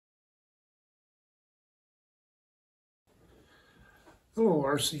Hello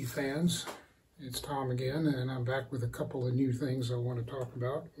RC fans, it's Tom again, and I'm back with a couple of new things I want to talk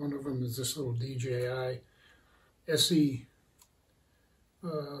about. One of them is this little DJI SE,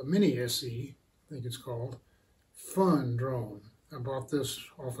 Mini SE, I think it's called, fun drone. I bought this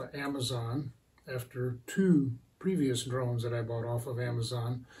off of Amazon after two previous drones that I bought off of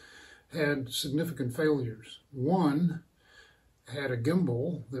Amazon had significant failures. One had a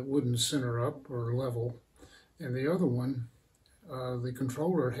gimbal that wouldn't center up or level, and the other one, the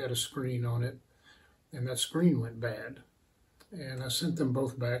controller had a screen on it, and that screen went bad. And I sent them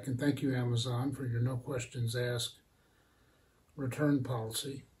both back, and thank you Amazon for your no questions asked return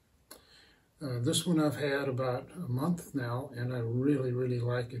policy. This one I've had about a month now, and I really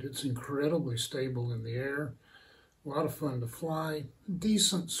like it. It's incredibly stable in the air, a lot of fun to fly,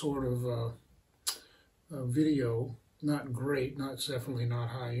 decent sort of video, not great, definitely not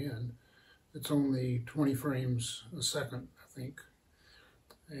high end. It's only 20 frames a second, I think,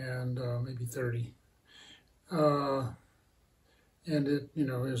 and maybe 30. And it,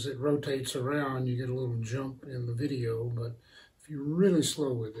 as it rotates around, you get a little jump in the video, but if you're really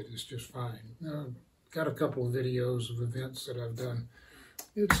slow with it, it's just fine. Got a couple of videos of events that I've done.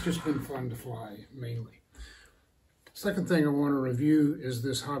 It's just been fun to fly, mainly. Second thing I want to review is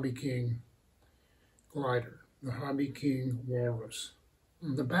this Hobby King glider, the Hobby King Walrus.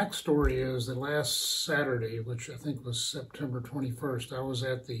 The backstory is that last Saturday, which I think was September 21st, I was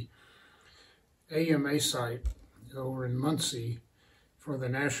at the AMA site over in Muncie for the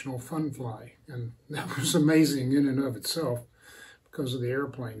National Fun Fly, and that was amazing in and of itself because of the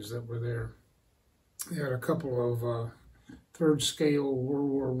airplanes that were there. They had a couple of third scale World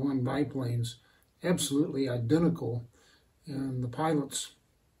War I biplanes, absolutely identical, and the pilots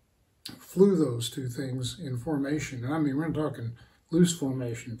flew those two things in formation. And I mean, we're not talking loose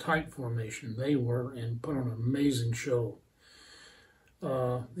formation, tight formation. They were, and put on an amazing show.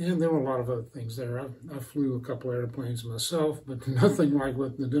 And there were a lot of other things there. I flew a couple airplanes myself, but nothing like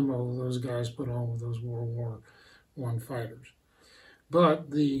what the demo those guys put on with those World War I fighters.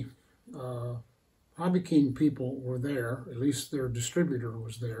 But the Hobby King people were there, at least their distributor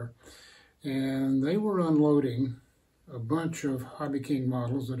was there, and they were unloading a bunch of Hobby King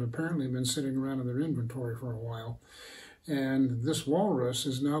models that apparently have been sitting around in their inventory for a while. And this Walrus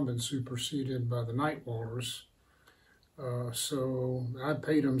has now been superseded by the Night Walrus. So I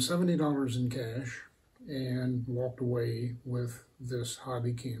paid them $70 in cash and walked away with this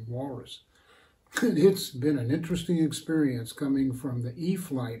Hobby King Walrus. It's been an interesting experience coming from the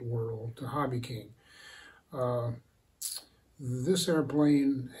E-flight world to Hobby King. This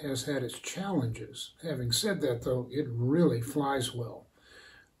airplane has had its challenges. Having said that, though, it really flies well.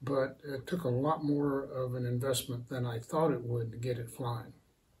 But it took a lot more of an investment than I thought it would to get it flying.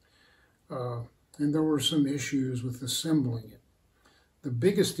 And there were some issues with assembling it. The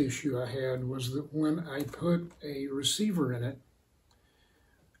biggest issue I had was that when I put a receiver in it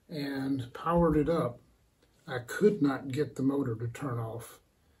and powered it up, I could not get the motor to turn off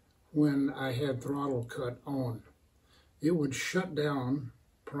when I had throttle cut on. It would shut down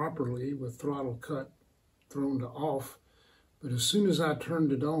properly with throttle cut thrown to off, but as soon as I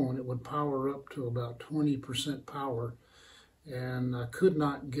turned it on, it would power up to about 20% power, and I could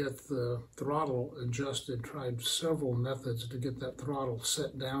not get the throttle adjusted. Tried several methods to get that throttle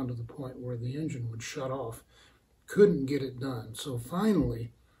set down to the point where the engine would shut off. Couldn't get it done. So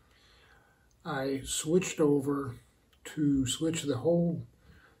finally, I switched over to switch the whole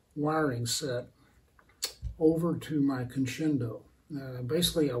wiring set over to my Conscendo.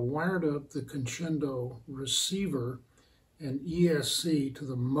 Basically, I wired up the Conscendo receiver and ESC to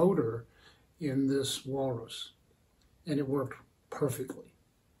the motor in this Walrus, and it worked perfectly.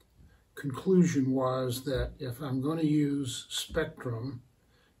 Conclusion was that if I'm going to use Spektrum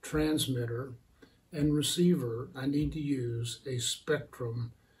transmitter and receiver, I need to use a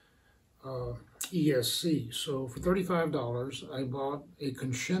Spektrum ESC. So for $35, I bought a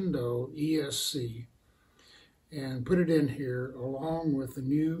Conscendo ESC and put it in here along with the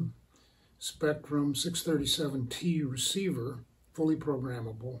new Spektrum AS637T receiver, fully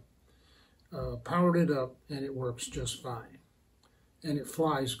programmable, powered it up, and it works just fine. And it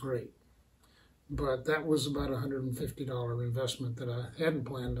flies great. But that was about a $150 investment that I hadn't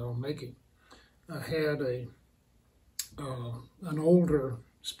planned on making. I had an older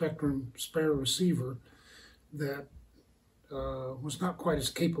Spektrum spare receiver that was not quite as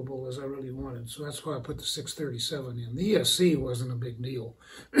capable as I really wanted, so that's why I put the 637 in. The ESC wasn't a big deal,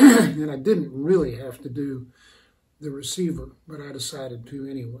 and I didn't really have to do the receiver, but I decided to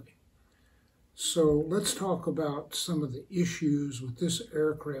anyway. So let's talk about some of the issues with this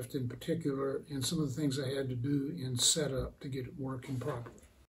aircraft in particular and some of the things I had to do in setup to get it working properly.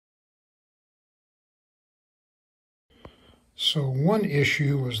 So one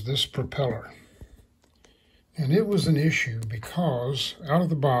issue was this propeller. And it was an issue because out of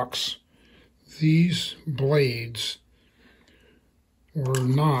the box, these blades were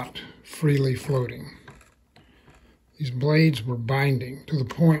not freely floating. These blades were binding to the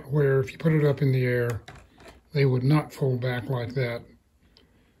point where if you put it up in the air, they would not fold back like that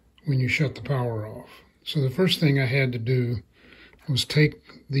when you shut the power off. So the first thing I had to do was take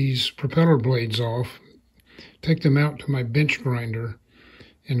these propeller blades off, take them out to my bench grinder,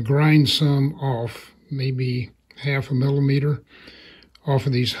 and grind some off, maybe 0.5 millimeter, off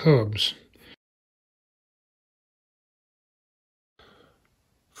of these hubs.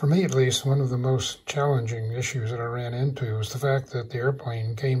 For me, at least, one of the most challenging issues that I ran into was the fact that the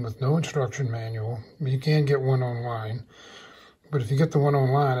airplane came with no instruction manual. You can get one online, but if you get the one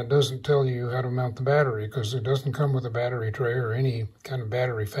online, it doesn't tell you how to mount the battery because it doesn't come with a battery tray or any kind of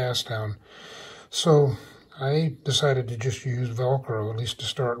battery fast down. So I decided to just use Velcro, at least to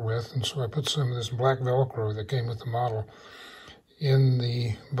start with, and so I put some of this black Velcro that came with the model in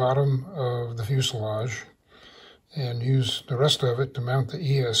the bottom of the fuselage, and use the rest of it to mount the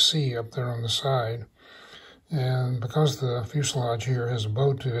ESC up there on the side. And because the fuselage here has a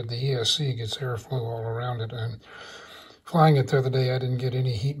bow to it, the ESC gets airflow all around it. And flying it the other day, I didn't get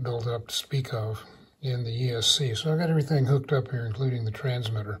any heat buildup to speak of in the ESC. So I got everything hooked up here, including the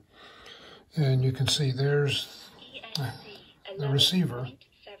transmitter. And you can see there's the receiver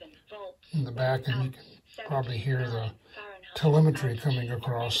in the back, and you can probably hear the telemetry coming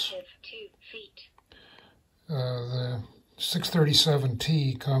across. The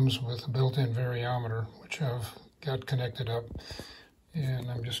 637T comes with a built-in variometer, which I've got connected up, and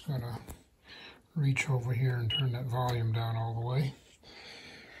I'm just going to reach over here and turn that volume down all the way.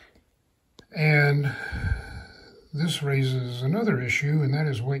 And this raises another issue, and that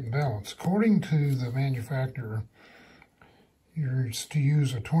is weight and balance. According to the manufacturer, you're to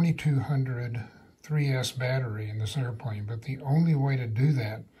use a 2200 3S battery in this airplane, but the only way to do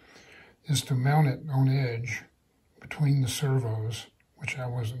that is to mount it on edge between the servos, which I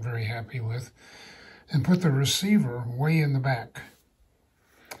wasn't very happy with, and put the receiver way in the back.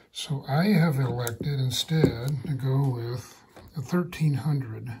 So I have elected instead to go with a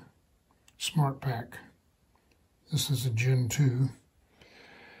 1300 Smart Pack. This is a Gen 2,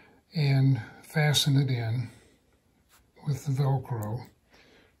 and fasten it in with the Velcro.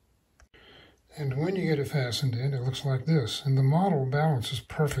 And when you get it fastened in, it looks like this, and the model balances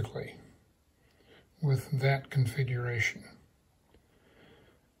perfectly with that configuration.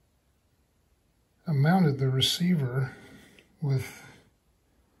 I mounted the receiver with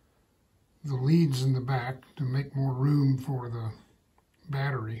the leads in the back to make more room for the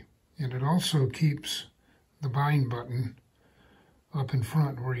battery, and it also keeps the bind button up in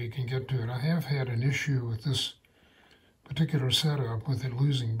front where you can get to it. I have had an issue with this particular setup with it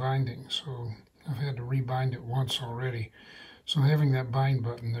losing binding, so I've had to rebind it once already. So having that bind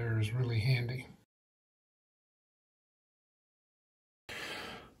button there is really handy.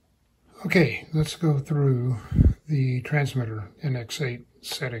 Okay, let's go through the transmitter NX8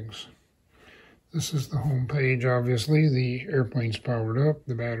 settings. This is the home page, obviously. The airplane's powered up,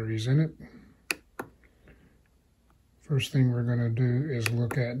 the battery's in it. First thing we're going to do is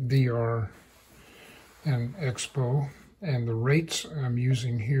look at DR and Expo, and the rates I'm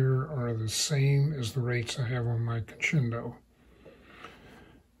using here are the same as the rates I have on my Conscendo.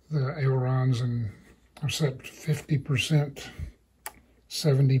 The ailerons are set to 50%,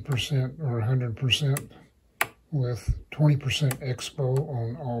 70%, or 100%, with 20% Expo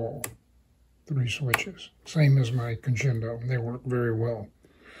on all three switches. Same as my Conscendo. They work very well.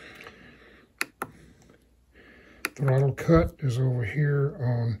 Throttle cut is over here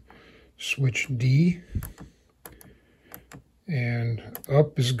on switch D. And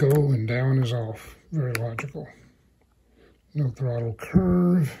up is go and down is off. Very logical. No throttle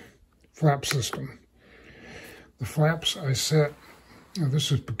curve. Flap system. The flaps I set, now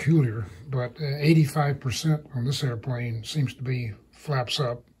this is peculiar, but 85% on this airplane seems to be flaps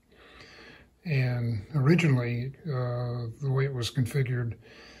up. And originally, the way it was configured,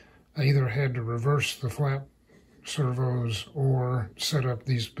 I either had to reverse the flap servos or set up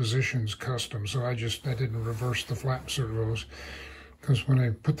these positions custom. So I didn't reverse the flap servos, because when I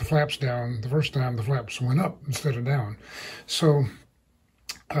put the flaps down the first time, the flaps went up instead of down. So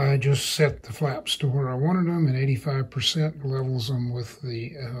I just set the flaps to where I wanted them, and 85% levels them with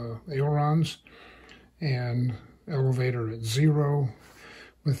the ailerons, and elevator at 0,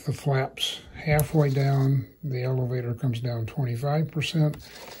 with the flaps halfway down. The elevator comes down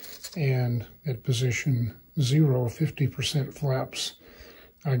 25%, and at position 0, 50% flaps,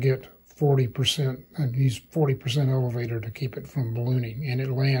 I get 40%. I use 40% elevator to keep it from ballooning, and it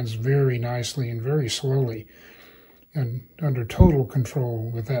lands very nicely and very slowly and under total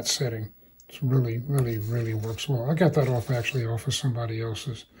control with that setting. It's really, really, really works well. I got that actually off of somebody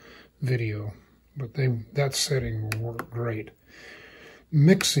else's video, but that setting will work great.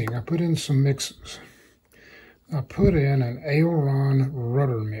 Mixing, I put in some mixes. I put in an aileron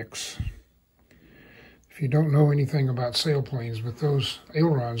rudder mix. If you don't know anything about sailplanes, but those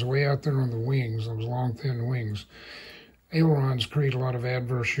ailerons way out there on the wings, those long, thin wings, ailerons create a lot of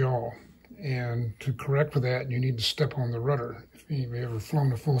adverse yaw. And to correct for that, you need to step on the rudder. If you've ever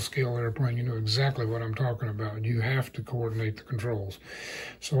flown a full-scale airplane, you know exactly what I'm talking about. You have to coordinate the controls.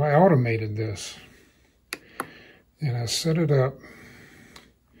 So I automated this. And I set it up.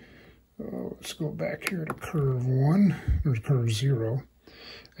 Let's go back here to curve 1, or curve 0.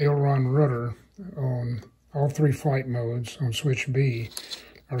 Aileron rudder on all 3 flight modes on switch B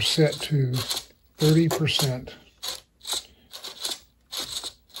are set to 30%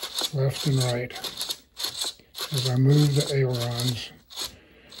 left and right. As I move the ailerons,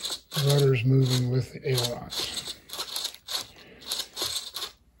 the rudder's moving with the ailerons,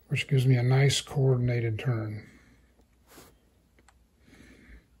 which gives me a nice coordinated turn.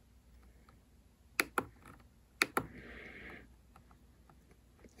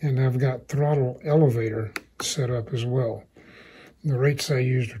 And I've got throttle elevator set up as well. The rates I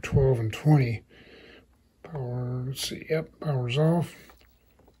used are 12 and 20. Power, let's see, yep, power's off.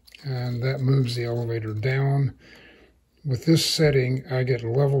 And that moves the elevator down. With this setting, I get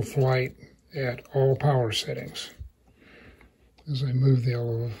level flight at all power settings. As I move the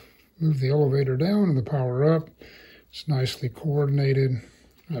elevator down and the power up, it's nicely coordinated.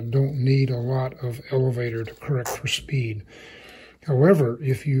 I don't need a lot of elevator to correct for speed. However,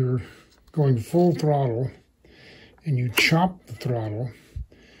 if you're going full throttle and you chop the throttle,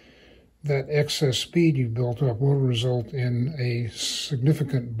 that excess speed you've built up will result in a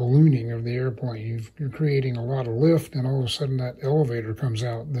significant ballooning of the airplane. You're creating a lot of lift, and all of a sudden that elevator comes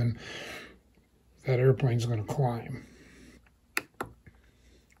out, then that airplane's going to climb.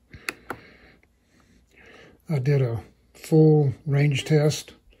 I did a full range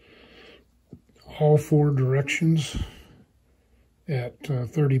test, all 4 directions at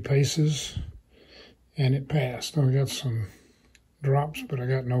 30 paces, and it passed. I got some drops, but I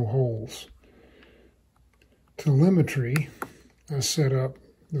got no holes. Telemetry, I set up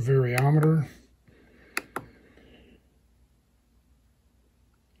the variometer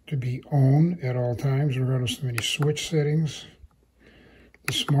to be on at all times, regardless of any switch settings.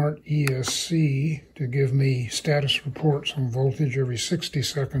 The smart ESC to give me status reports on voltage every 60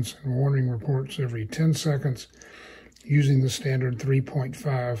 seconds and warning reports every 10 seconds using the standard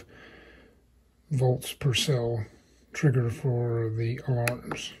 3.5 volts per cell trigger for the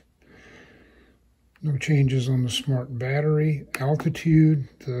alarms. No changes on the smart battery. Altitude,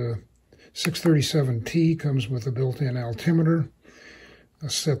 the 637T comes with a built-in altimeter. I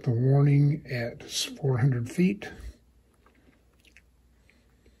set the warning at 400 feet.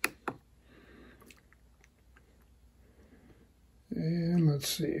 And let's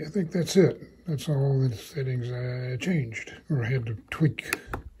see, I think that's it. That's all the settings I changed, or had to tweak.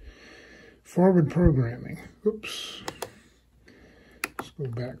 Forward programming. Oops. Let's go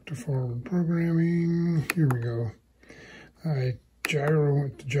back to forward programming. Here we go. I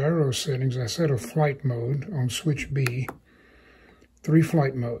went to gyro settings. I set a flight mode on switch B, 3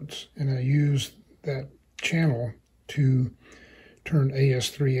 flight modes, and I used that channel to turn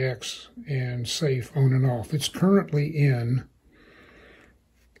AS3X and safe on and off. It's currently in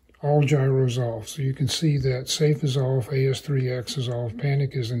all gyros off, so you can see that safe is off, AS3X is off,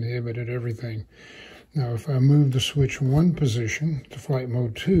 panic is inhibited, everything. Now if I move the switch 1 position to flight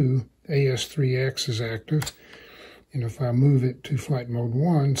mode 2, AS3X is active, and if I move it to flight mode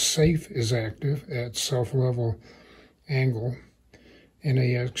 1, safe is active at self-level angle, and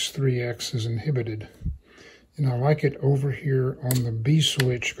AS3X is inhibited. And I like it over here on the B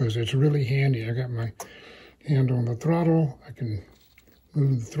switch because it's really handy. I got my hand on the throttle, I can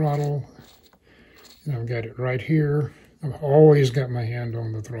move the throttle, and I've got it right here. I've always got my hand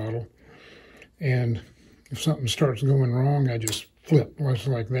on the throttle, and if something starts going wrong, I just flip just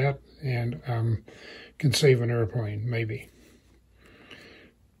like that, and can save an airplane, maybe.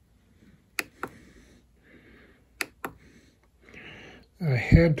 I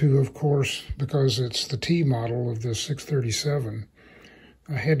had to, of course, because it's the T model of the 637,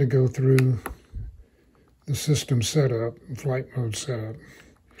 I had to go through the system setup, flight mode setup.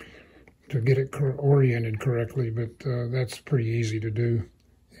 get it oriented correctly, but that's pretty easy to do.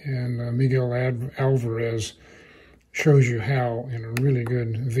 And Miguel Alvarez shows you how in a really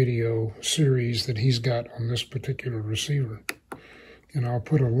good video series that he's got on this particular receiver. And I'll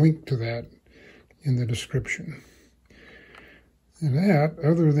put a link to that in the description. And that,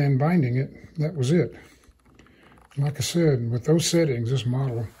 other than binding it, that was it. Like I said, with those settings, this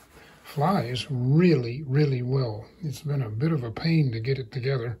model flies really, really well. It's been a bit of a pain to get it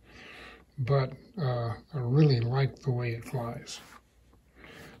together, but I really like the way it flies.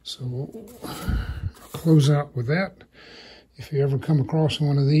 So I'll close out with that. If you ever come across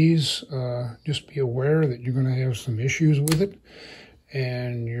one of these, just be aware that you're going to have some issues with it,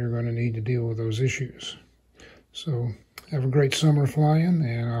 and you're going to need to deal with those issues. So have a great summer flying,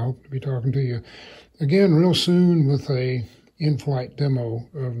 and I hope to be talking to you again real soon with a in-flight demo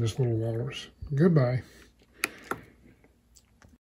of this little walrus. Goodbye.